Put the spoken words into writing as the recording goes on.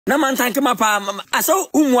Na man thank ma pa aso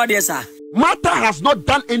umwa de sa. Martha has not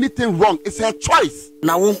done anything wrong. It's her choice.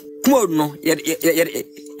 Na wo kumo no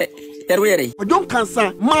I don't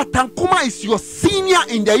concern. Martha Ankomah is your senior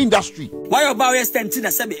in the industry. Why about your stand na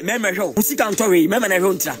say me show. Musika ntori me na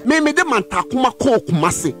ho ntra. Me de Martha Ankomah ko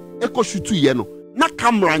Kumase. Eko shutu ye no. Na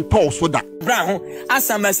camera and tall so that. Bra ho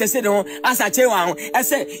asa mesese de ho asa chewa ho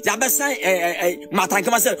ese ya besan Martha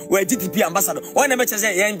Ankomah say we GTP ambassador. O na me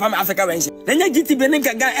say ye pam Africa wenche. Nanya GTP ne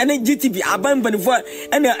gaga ene GTP abambanifo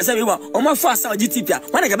ene say we o ma fa asa GTP a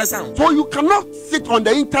wana ga besan. So you cannot sit on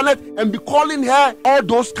the internet and be calling her all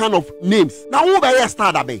those kind of names. Now who be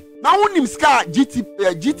start abe? Now who nim ska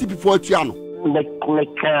GTP for Tiano?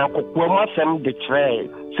 Meka kokoma sem de tre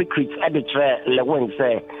secrets at the tre LilWin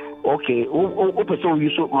say okay, o person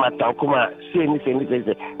use Martha Ankomah say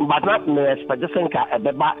but not me expect ka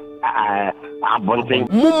ebeba abonten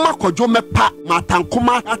mumma kojo mepa Martha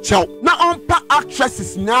Ankomah achel na onpa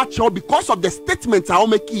actresses na achel because of the statements I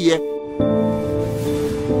make here.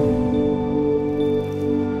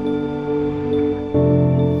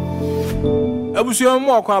 Abusuo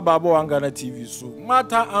mo akwa babo Ghana TV so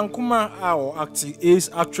Martha Ankomah our acting ace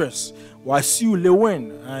actress was you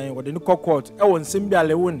LilWin and what the court e won nsem bia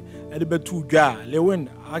LilWin e de betu dwa LilWin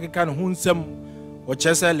akeka no nsem o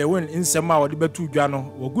chese LilWin nsem a wo de betu dwa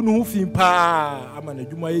no wogu no fin pa ama na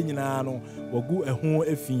dwuma ye nyina no wogu ehu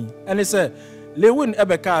efin ene se LilWin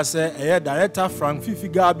ebeka se eye director Frank Fifi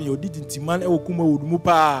Gabi odidi ntiman e wokuma wodumu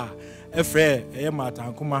pa efre eye Martha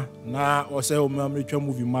Ankomah na o se o mamretwa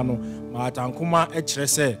movie ma no Martha Ankomah e kire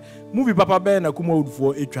se movie papa be na kuma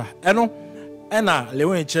wodufo etwa eno ena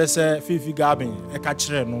LilWin kire se Fifi Gabi e ka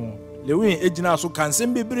kire no LilWin ejina so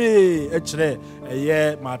kansem bebre e kire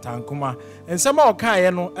eye Martha Ankomah ensem a o kan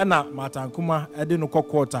ye no ena Martha Ankomah e de no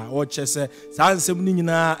kokota o kire se sa nsem ni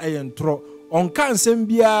nyina e ye ntro on kan nsem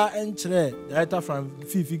bia enkire director from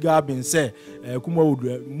Fifi Gabi se kuma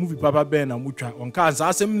wodu movie papa be na mutwa on kan sa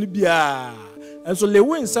asem ni bia enso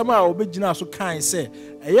LilWin nsem a obegina so kan se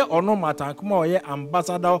eye ono Martha Ankomah oye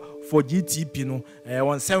ambassador for GTP no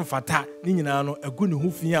won sem fata ni nyina no agu ne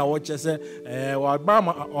hu fin a wo chese wa gba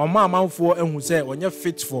oma amanfo ehu se onye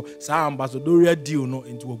fit for sa ambassadorial deal no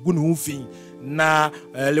enti agu ne hu fin na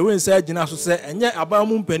LilWin say gina so se enye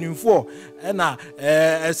abamu mpanimfo na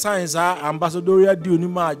science ambassadorial deal ni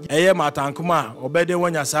ma eye Martha Ankomah obede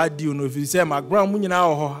wanya sa deal no fi se magbra mu nyina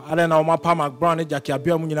ho ade na o mapa magbra ne jaki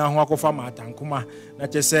abia mu nyina ho akofa Martha Ankomah na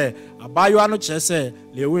chese abayo ano chese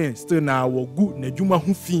LilWin still na wogu na dwuma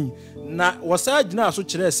hu fin na wasa gina so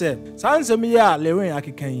kire se sansem ya LilWin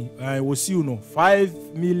akekan wosiu no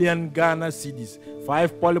 5 million Ghana cedis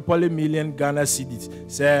 5 million Ghana cedis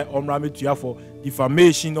say omrametua for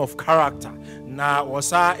defamation of character na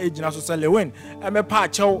wasa ejina so say LilWin emepa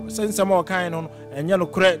achew sensem o kan no enye no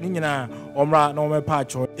kure ni nyina omra na omepa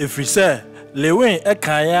achew efri say LilWin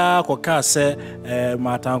ekaya koka se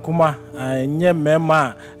Martha Ankomah enye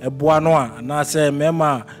mema eboa no a na se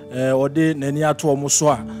mema ode nani ato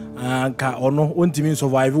omuso a anka ono ontimi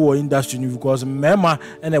survive wo industry ni because mema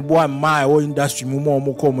ene boa ma wo industry mu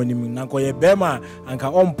mo ko monim na ko ye bema anka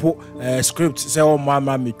ompo script se o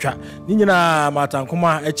mama metwa ni nyina Martha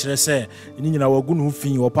Ankomah e kire se ni nyina wagu no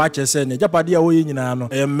fin wo pa kire se ne japade a wo ye nyina no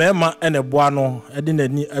mema ene boa no e de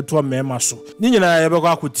nani ato mema so ni nyina ye be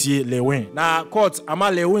kwa kotie LilWin na court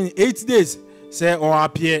ama LilWin 8 days say on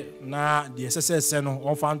appear na the SSS no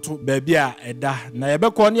on fanto baby a eda na ye be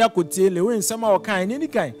ko ne akotie LilWin nsema o kan ni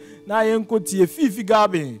kan na ye nkotie Fifi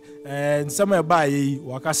Gabi nsema e ba ye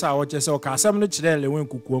wakasa wo chese o kasam no kire LilWin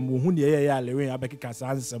kukuamu hu ne ye ya LilWin abekika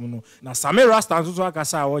sansem no na Sammy Rasta nso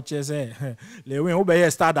akasa wo chese LilWin wo be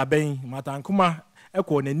ye star da ben Martha Ankomah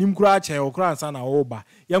eko na nim kura che o kura ansa na wo ba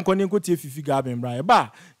ye nkonie nkotie Fifi Gabi mbra ye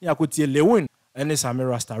ba ya kotie LilWin any Sammy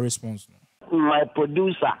Rasta response no. My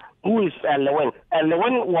producer, who is LilWin.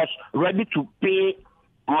 LilWin was ready to pay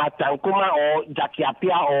Martha Ankomah or Jackie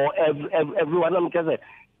Apia or everyone. I'm say,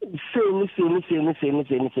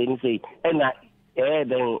 and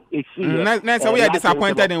then it's. So we are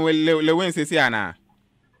disappointed in LilWin Sisiana.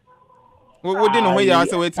 We didn't know where you are.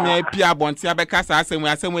 So it's me Pia Bonti Abekasa. I say we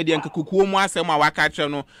are somewhere the Kuku Mwasa Wakacho.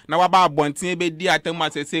 No, now about Bonti be dear to my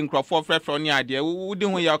saying Crawford from the idea. We didn't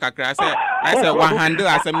know where you are. I said 100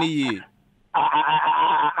 as a me.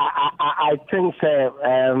 I think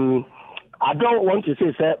I don't want to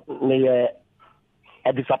say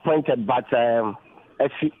disappointed, but I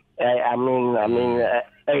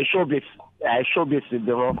showbiz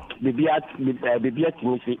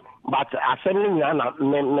but assembling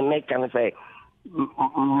me can say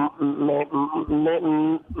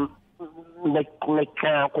me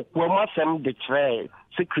can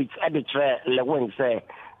secrets at the LilWin say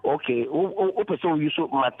okay, o person use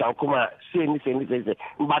Ankomah say anything,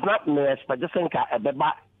 but not me expect just think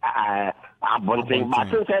about abonting, but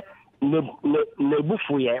say ne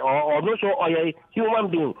bufu ye or no so or human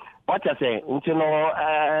being. What I say, you know,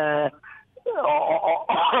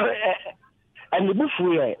 and the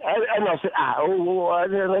bufu ye, and I say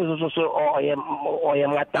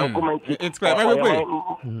it's clear.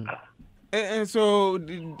 And so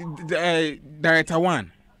Director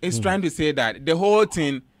One is trying to say that the whole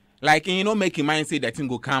thing, like, you know, making mind say that thing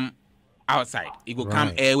will come outside. It will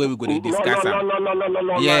come air where we go to discuss.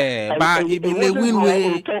 No. Yeah, but it be the win way.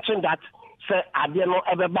 Intention that say I don't know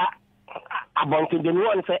ever abonting the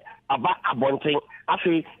one say about abonting.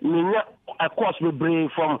 Actually, a course we bring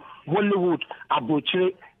from Hollywood,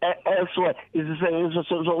 Abuchi, elsewhere. Is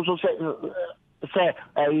say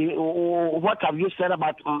what have you said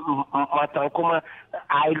about Ankomah?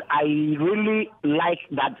 I really like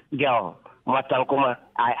that girl. Ankomah,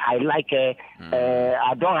 I like her.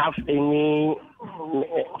 I don't have any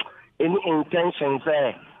intentions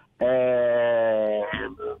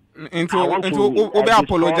into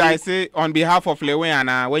apologize on behalf of LilWin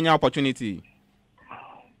and when your opportunity.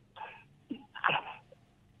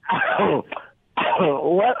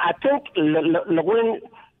 Well, I think LilWin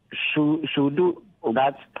should do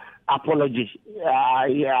that apology.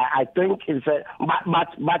 I think it's but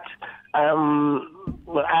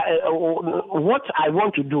what I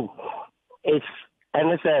want to do is,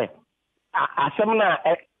 and it's I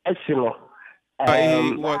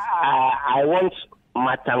want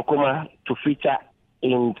Ankomah to feature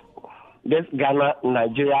in this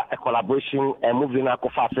Ghana-Nigeria collaboration and moving in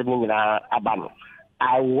Abano.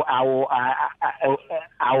 I will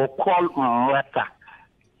call Mata.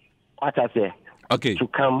 What I say? Okay. To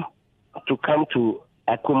come to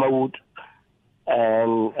Ankomah Wood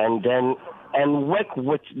and then work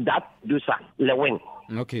with that producer LilWin.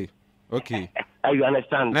 Okay. You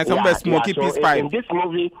understand? Now smoky so peace pipe. In this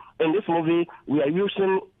movie, we are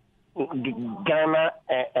using Ghana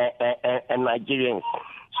and Nigerians.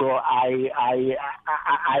 So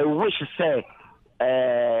I wish to say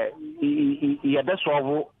that's what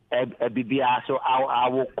BBR. So I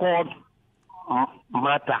will call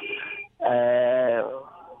Mata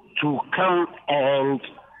to come and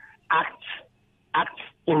act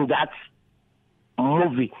in that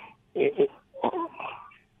movie.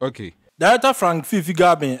 Okay. Director Frank Fifi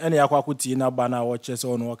Gabin and Yakwakuti na bana watches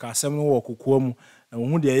on waka seven walk kuomu na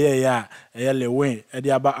hu de ya LilWin e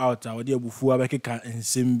de aba out a de abufu abekeka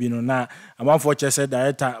nsem bi no na amanfo chese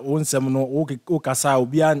director wonsem no wo kasa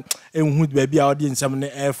obi an enhu ba bi a ode nsem ne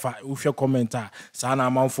efa wo hwe commenter sa na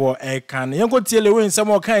amanfo e kan yenko tie LilWin nsem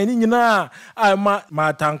o kan ni nyina a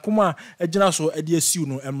ma Ankomah agina so e de asiu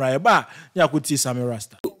no emra e ba Yakuti Sammy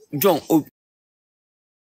Rasta John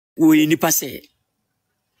we ni passe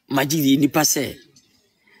Majidi ni passe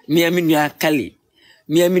mi aminua Kali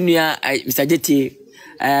mi aminua Mr. Jeti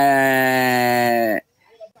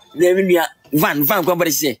mi aminua van kwa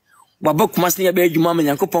bari se baba kuma se ya be adwuma ma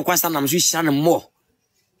Nyankopon kwasa nam so hia ne mo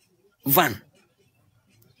van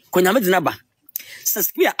konya me dinaba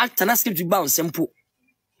saskia actor na script ba onsempo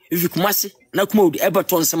if kuma se na kuma odi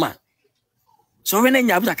Everton sema so we na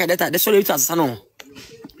nya buta ka data de so le itu asano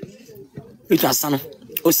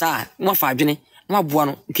osa mo fa adwene mo aboa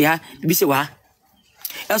no kia bi se wa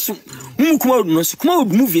aso kuma no so kuma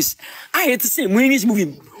movies I hate to say movies movie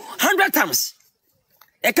 100 times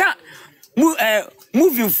e ka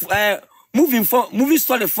movie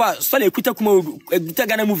story for story ekuta kuma ekuta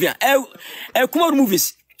Ghana movie kuma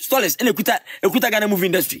movies stories and ekuta Ghana movie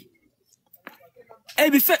industry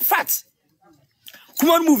be fact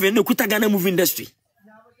kuma movie and ekuta Ghana movie industry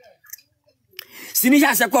sini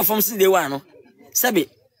ya se ko from sin day one no sabe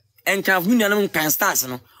enka fu nua no kan stars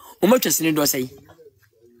no o ma twese do sei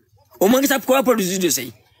o ma ngasa ko produce do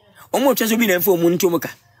sei o ma twese bi na mfa o mu nti o maka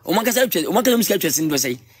o ma ngasa twese o ma ngasa musika twese do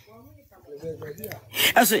sei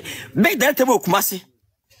aso make that table kumase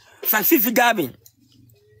Frank Fifi Gabin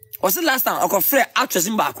was the last time I got free actress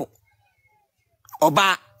in Bako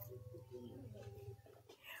Oba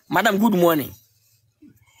Madam good morning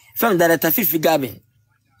from Director Fifi Gabin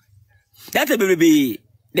that baby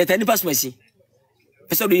that any pass mercy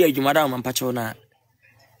so do you madam and patrona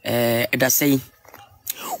that say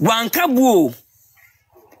one kabu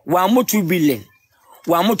 1 billion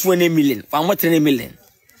 1 million 1 million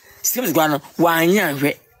Skims Guano, 1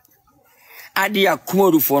 year. Adia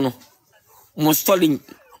Kumodu Fono, Mostolling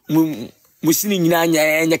Musini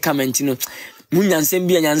Nanya and the Camentino, Munyan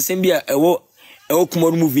Sembia, a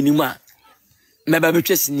Okumor movie Nima,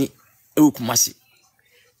 Mababichesini, Okumasi.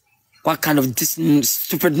 What kind of this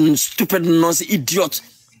stupid nonsense idiot?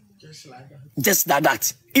 Just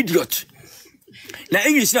that. idiot. Na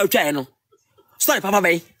English na try no. Sorry papa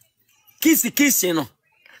bay. Kiss no.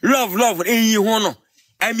 Love eh ho no.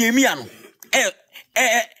 Amiami ano.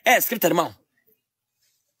 Scripted man.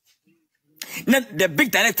 Na the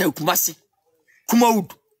big director Kumasi.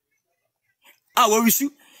 Kumaud. We wish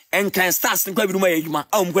you and can start to go with my ejuma.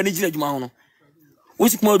 Go ni jina juma no.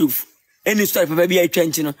 What's Kumaud? Any story papa be a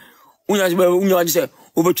change no. Unya say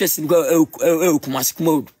over chest go Kumasi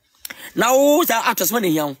Kumaud. Now who's that actress when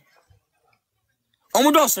young?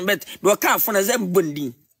 Omodoson bet do ka for na zem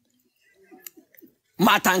bondi.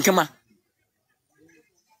 Mata Ankomah.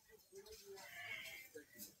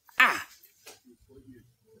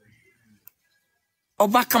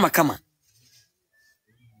 Oba kama.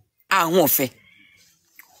 Ho fe.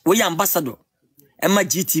 We ambassador. Emma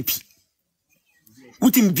GTP.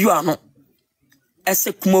 Utim biwa no.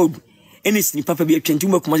 Ese Kumaud. Eni sini papa bi atwanti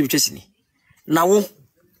mo Kumasi betwesini. Na wo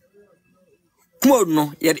Kumaud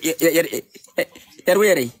no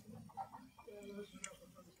yere.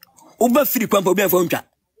 Oba free kwampa obi anfa untwa.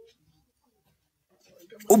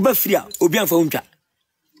 Oba free a obi anfa untwa.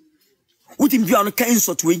 Utim biwa no ka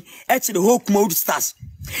insult we the whole Kumaud stars.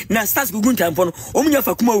 Na stars gugun tampo no omunya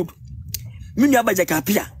fa Kumaud. Mini abaja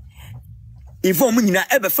kapia. Ifo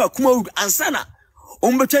omunyina ebe fa Kumaud ansana.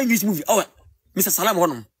 Ombetwa English movie. Oh, Mr. Salam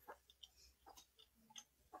honum.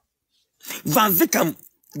 Van Vicam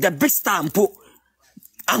the big star mpo.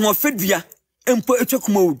 Anwo fedua mpo etwa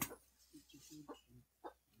Kumaud.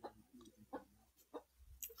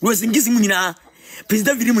 Rosingisi munyina.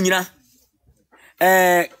 President Vidi munyina.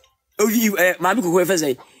 Mami koko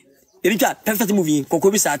efese. Erika perfect movie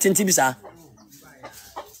koko bisa tenti bisa.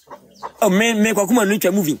 Oh me kwakuma no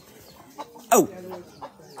twa movie. Oh.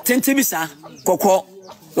 Tenti bisa koko.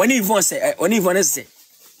 Wani even say.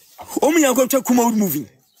 Omunya ko twa Kumaud movie.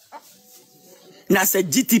 Na se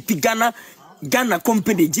GTP Ghana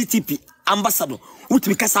company GTP ambassador.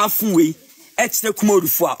 Utimi kasa afun we. The Kumaud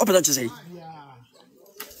fo a. Opeta che say.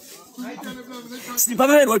 Si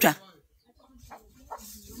papa me watcha.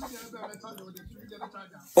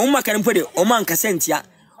 Oma kan pode oma anka sentia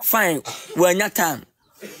fine wanya time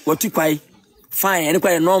watukwai fine ene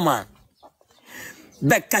kwa normal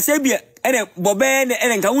be kasebia ene bobe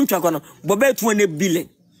ene nka wuntwa kono bobe 200 billion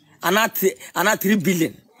ana 3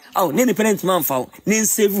 billion ne independent man fa ne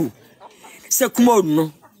save se Kumaud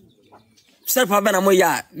no se papa na mo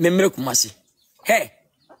ya memre Kumasi he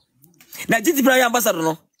na GTP na ambassador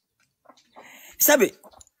no sabe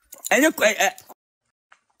enye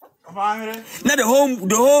na the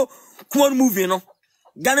whole Kumaud movie no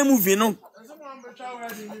Ghana movie no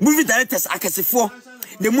movie directors akasefo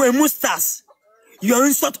the more stars you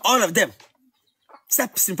insult all of them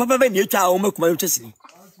steps papa be na etwa o makuma etwasini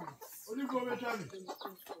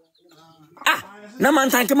na man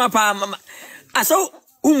tanke mapa aso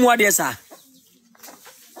umwade sa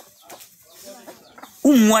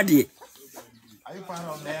umwade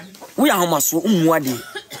we are homaso umwade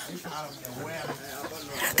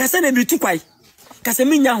kasa na bitu kwai kasa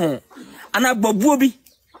minya ho ana gbobuo bi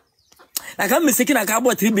na ka meseki na ka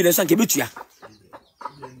abo 3 billion so nke betua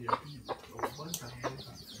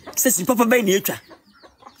sesi papa bai na etwa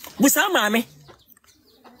busa maame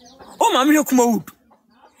o maame hwe Kumaud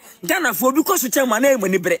Ghana fo bi koso chema na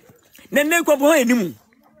emani bre na ne kwa bo enimu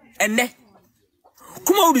enne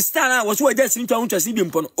Kumaud star na wo so waja sinto ahunchasi bi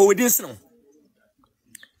mpo no o wedi sino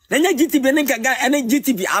Nanya GTP nenka ga ene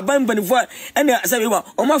GTP abamban fo ene sabe wa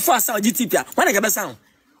o ma fo asa GTP a wana ga besan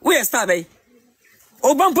we star bay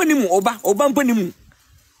obampo ni mu obampo ni mu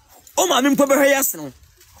o ma me mpo be hwe yasno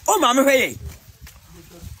o ma me hwe ye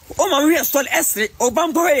o ma me hwe sol esre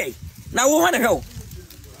obampo hwe na wo hwana hwe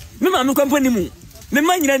me ma me kwampo ni mu me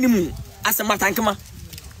ma nyina ni mu asemata Ankomah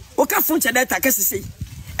o ka fun che data kasese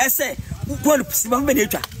ese pol siba be na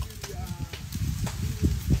etwa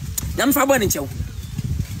nyam fa bo ni chew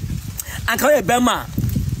anka we bema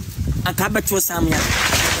anka beto samia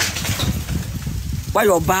why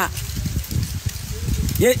your ba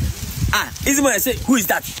ye easy man say who is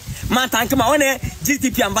that man Ankomah one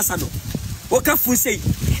GTP ambassador o ka fu say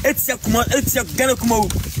etia Ghana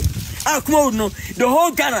Kumaud Kumaud no the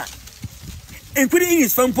whole Ghana including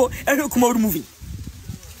his fampo Kumaud movie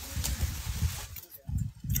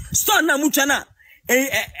so na mucha na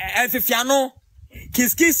fifiano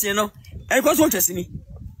kiss you know e ko so twasini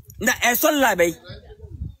na eso la bay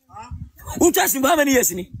utwasi ba many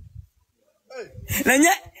years ni na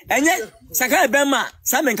enye saka bema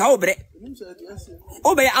samen ka obre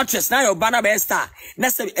obey actress na your banner be star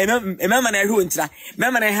na se emema na hwe ntira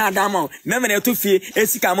mema na ha dama mema na to fie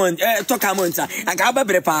esika mon to ka mon ntira aka ba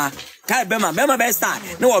bre pa ka bema be star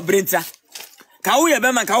na wo bre ntira ka wo ye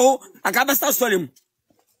bema ka wo aka ba star story mu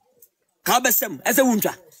Kabesem, as a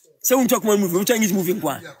winter. So we talk more movie, Chinese moving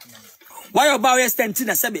one. Why about your stand in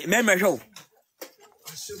a sabi, member show?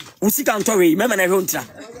 We see Cantory, member and Rontra.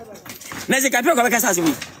 Nazicapia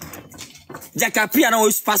Casaswi. Jacapia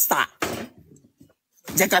is faster.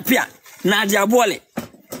 Jacapia, Nadia Boile.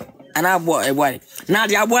 And I bought a boy.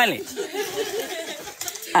 Nadia Boile.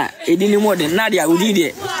 Ah, it didn't more than Nadia who did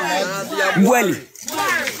it. Boile.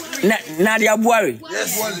 Nadia Boire.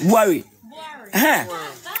 Boire.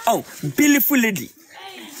 Oh, beautiful lady.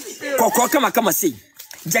 Koko kama say.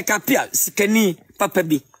 Jacapia, Sikani, Papa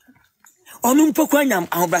B. Onum pokwanyam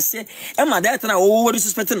ahobase e ma da tana wo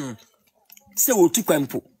suspecting se wo tu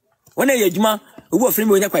kwampo wona ye adwuma wo frame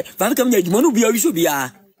wonya kwai fa kam nya adwuma no bia wi so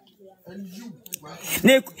bia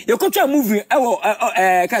ne ye kotwa movie e wo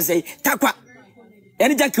ka say takwa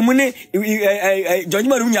ene jakimu ne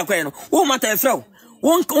jonjuma ru nya kwai no wo mata e frau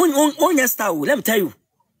won nya star let me tell you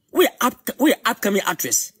we upcoming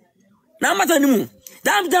actress na mata ni mu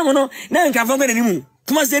dam no na nka fa ngene ni mu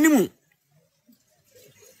kuma se ni mu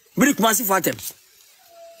Bring Kumasi for them.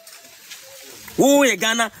 We are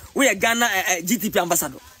Ghana GTP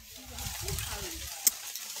ambassador.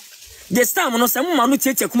 The star no some manu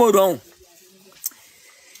cheche kuma do.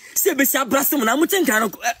 Se be sia blast mo na mo tenka no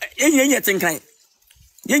enye tenkan.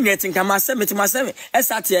 Yenye tenkan ma se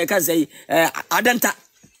esat e ka say adanta.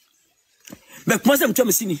 Be kuma se mtwa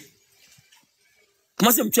msini.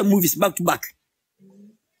 Kuma se mtwa movies back to back.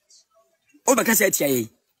 O be ka se atia yi.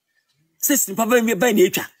 Se papa me ba na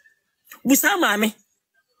etwa. Busa mame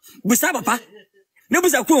busa papa ne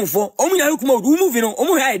busa kwonfo omu ya hukuma odu movie no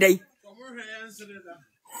omu ha edai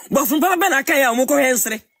ba fun papa na kan ya omu ko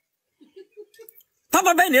hensere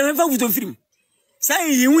papa ba ne fa vuto film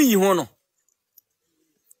sai yi hu yi ho no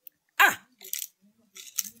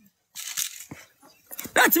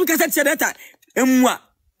that me kasa tia data emua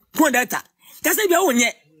ko data kasa bia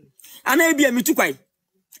wonye ana bia mitu kwai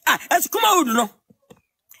esukuma odu no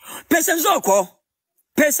person zoko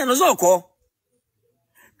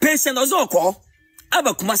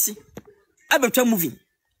aba kumasi aba twa movie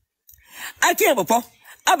ake bopo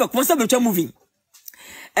aba kumasi aba twa movie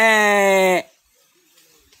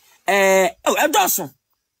edoso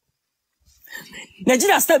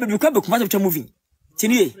Nigeria star be kwa kumasi twa movie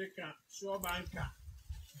tiniye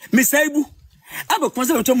misaibu aba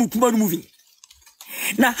kumasi aba twa movie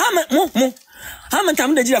na hama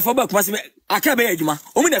tam Nigeria for aba kumasi aka be adwuma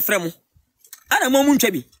omu na fremu ana mo mu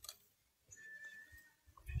ntwa bi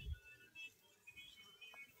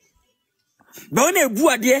ba wona ebu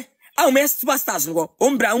ade a me superstars ngo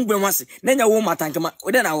ombra wase na nya wo matankama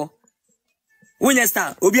ode na wo wonya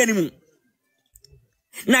star obi animu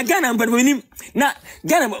na Ghana mbani na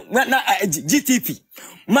Ghana na GTP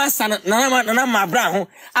masa na ma bra ho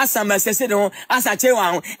asa masese de ho asa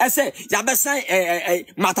chewa ho ese ya besan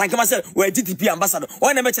matankama se wa GTP ambassador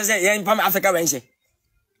wona me chese yen pam Africa wenche.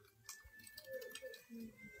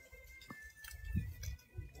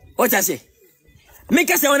 What I say?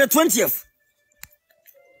 Make us on the 20th.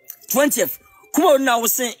 Come on now,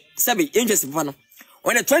 say, Sabi, interesting panel.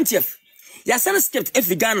 On the 20th, ya send a script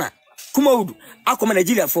if Ghana. Come on, Ankomah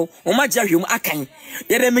Nigeria for, or my Jarium Akan.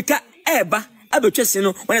 Yeremika Eba,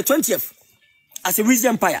 Abachesino, on the 20th. As a Wizard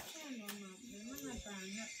Empire.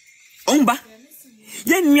 Omba,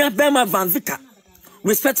 Yen Mia Bema Van Vika,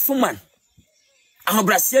 respectful man.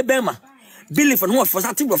 Brassier Bema, Billy for what for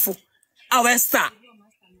that for our star.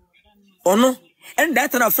 Oh no, and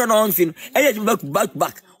that and a friend on film,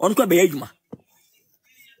 back on Kwabejuma.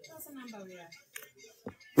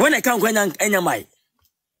 When I can't go any my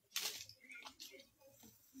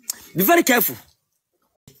be very careful.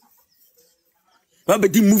 But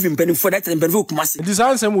be moving penny for that and Benvoke massive. This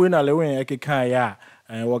answer when LilWin Ekaya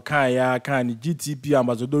and Wakaya can GTP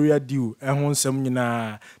ambassadorial deal and hon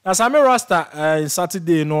semina. Now Sammy Rasta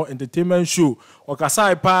Saturday no entertainment show or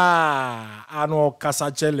Kasai pa ano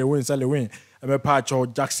Kasache LilWin eme pacho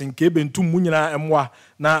Jackson Keben tu munyina emwa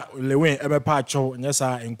na LilWin eme pacho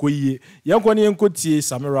nyesa enkoyi yenko ne enkotie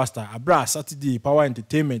Sammy Rasta abra Saturday Power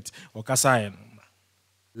Entertainment or Kasai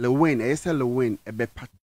LilWin LilWin ebe pat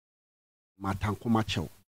Ankomah chew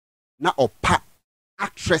na opa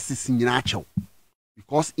actresses nyina chew.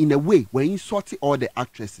 Because in a way, when you sort all the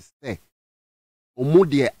actresses there, or more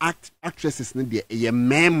the actresses in there, a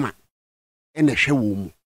mema and a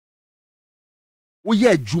show. We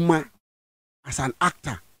ye Juma as an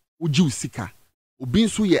actor, would you seeker, who been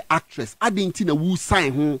so ye actress, I didn't in a woo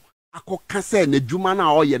sign who I call cancer and a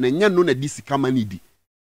Jumana or yen and yan no a disicamanidi.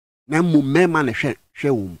 Namu mema and a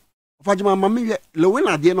show. Fajima mammy, LilWin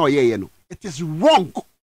at the end or ye, no. It is wrong.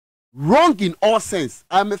 Wrong in all sense.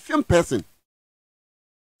 I'm a film person.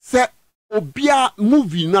 Say, obia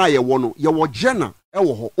movie na ye wo no ye wo Ghana e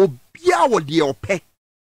wo ho obia wo de ope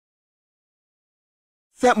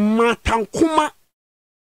se Ankomah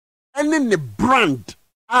any the brand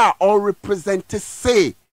are all represented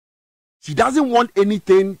say she doesn't want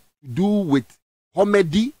anything to do with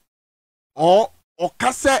comedy or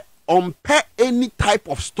kase on pay any type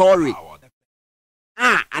of story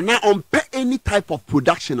and now on pay any type of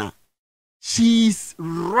production. She's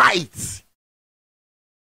right.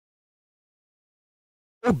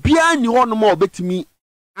 Obia ni ono mo betimi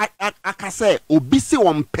akase obisi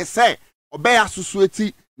on pese obey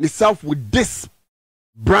associate itself with this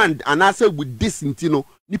brand and I say with this intino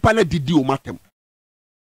nipa na didi o matem.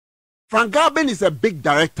 Frank Garben is a big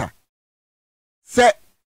director. Say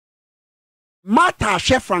Mata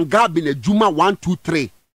chef Frank Garben a Juma 1 2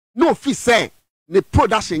 3. No fi say the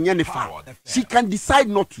production yen fa. She can decide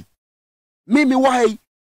not to. Maybe why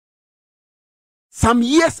some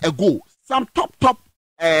years ago some top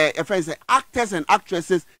actors and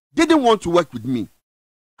actresses didn't want to work with me.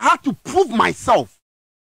 I had to prove myself.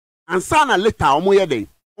 And sana later omo ye den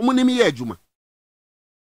omo ni me ye adwuma.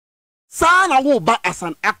 Sana wo ba as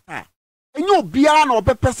an actor. Enyo bia na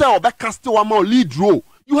obepese obecast wa ma lead role.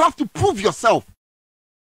 You have to prove yourself.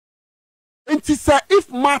 And to say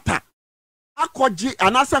if matter akoji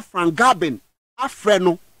anasa Frank Garben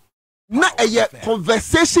afreno na a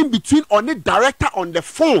conversation between only director on the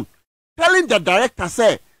phone telling the director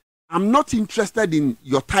say I'm not interested in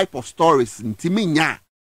your type of stories ntimi nya.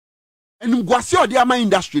 And ngwase odi ama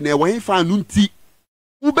industry na we fa nunti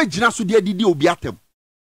ube gina so de didi obi atem.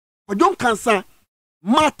 Odon kansa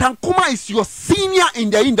Ankomah is your senior in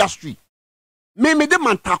the industry. Me de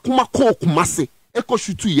Ankomah ko Kumase eko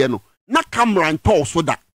shutu ye no na camera and tall so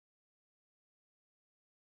that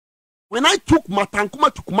when I took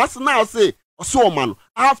Ankomah to Kumase now I say so man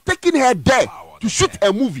I have taken her there to shoot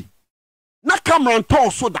a movie. Na camera and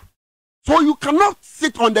tall so that so you cannot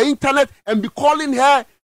sit on the internet and be calling her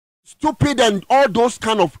stupid and all those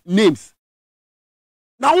kind of names.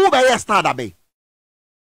 Now who be start abe?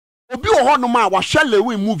 Obi o no ma wa share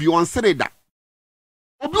LilWin movie on Saturday.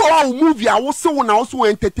 Obi o movie a wo se wo na also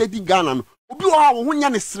entertaining Ghana no. Obi o wo nya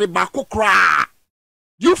ne sere ba kokra.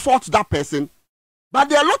 You fought that person, but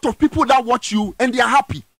there are a lot of people that watch you and they are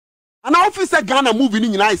happy. And I often say Ghana movie ni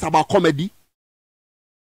nyina is about comedy.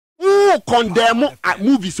 Who condemn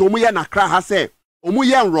movies omo ye na kra ha say omo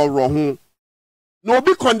ye nroro ho. No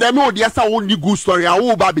be condemning or the other only good story. I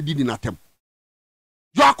will be did in attempt.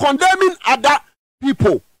 You are condemning other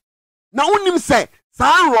people. Now, when you say, so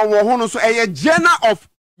a genre of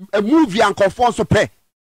a movie and conform so pay.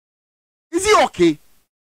 Is it okay?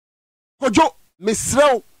 Kojo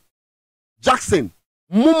Misrel Jackson,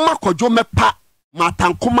 Mumma Kojo Mepa,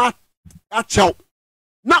 Ankomah Achel.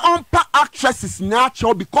 Now, on pa actresses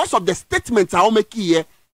natural because of the statements I will make here.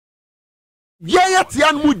 Yeah,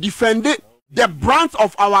 Tian would defend it. The brands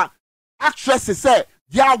of our actresses say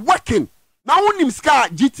they are working. Now when you scar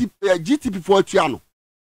GTP for Tiano,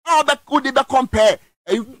 how that could they compare?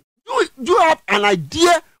 You have an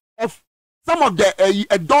idea of some of the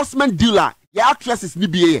endorsement dealer, your actresses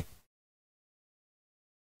NBA.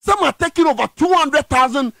 Some are taking over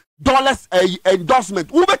 $200,000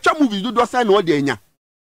 endorsement. Who better movies do sign what they nya?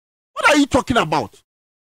 What are you talking about?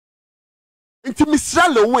 Into Mr.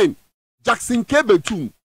 LilWin, Jackson Cable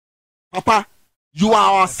too. Papa, you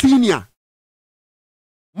are our senior.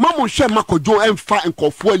 Mamon share Makojo and fire and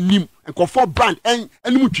conform nim and conform brand and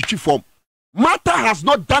muchichi form. Martha has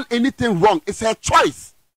not done anything wrong. It's her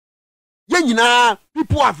choice. Yeah,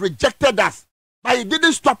 people have rejected us, but it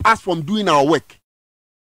didn't stop us from doing our work.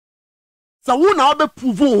 So we now be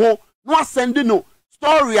proven no sending no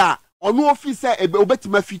story or no officer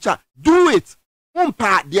obetime feature. Do it.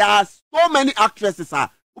 There are so many actresses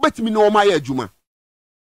obetime no my ejuma.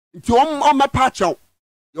 Nti on my patch out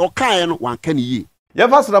your kind one can ye.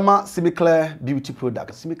 Yavasrama Simiclear beauty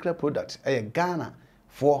product. Simiclear product Ghana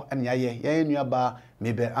for and ye nuaba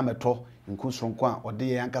maybe amateur in Kusronkwa or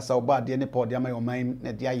de Yankasa oba de ne pod yama your mind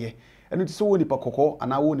ne dia and it's so nipa koko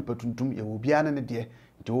and I won't petuntum ye will be an dear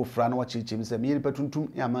to Fran watching him say me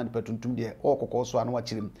petuntum yaman petuntum de or koko so and watch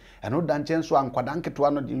him and no danchen so and quadanke to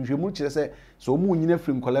another in Jimuchi say so moon in a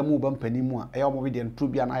film colemu bumpanimu a yomovidian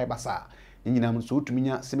trubian ibasa. Nyinam so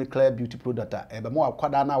tuminya Simiclear beauty product ebe mo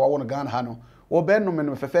akwada na wawo no Ghana ha no wo be no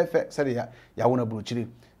me fefefe sere ya wo na brochiri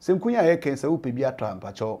semkunya ye ken se wo pe bi atwa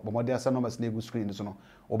mpacho bomode asa numbers na egu screen so no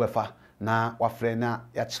wo be fa na wafre na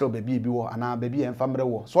ya kire obabi bi wo ana babi emfa mre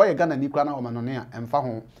wo so ye Ghana ni kra na wo manone a emfa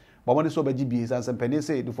ho bomode so obaji bi sanse mpani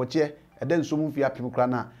se dufoche eden so mu fi apim kra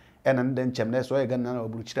na ɛna ne den chem na so ye Ghana na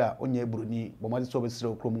oburuchira onye buruni bomade so besire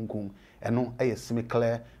okrom nkum ɛno ɛyɛ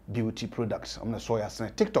Semiclear beauty products omna so ya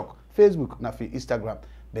sene TikTok, Facebook na fi Instagram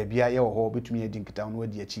bebia ye wo ho betumi edi nkita no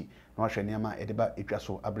wadi achi na wahwe niam a edeba etwa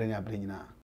so abranya nyina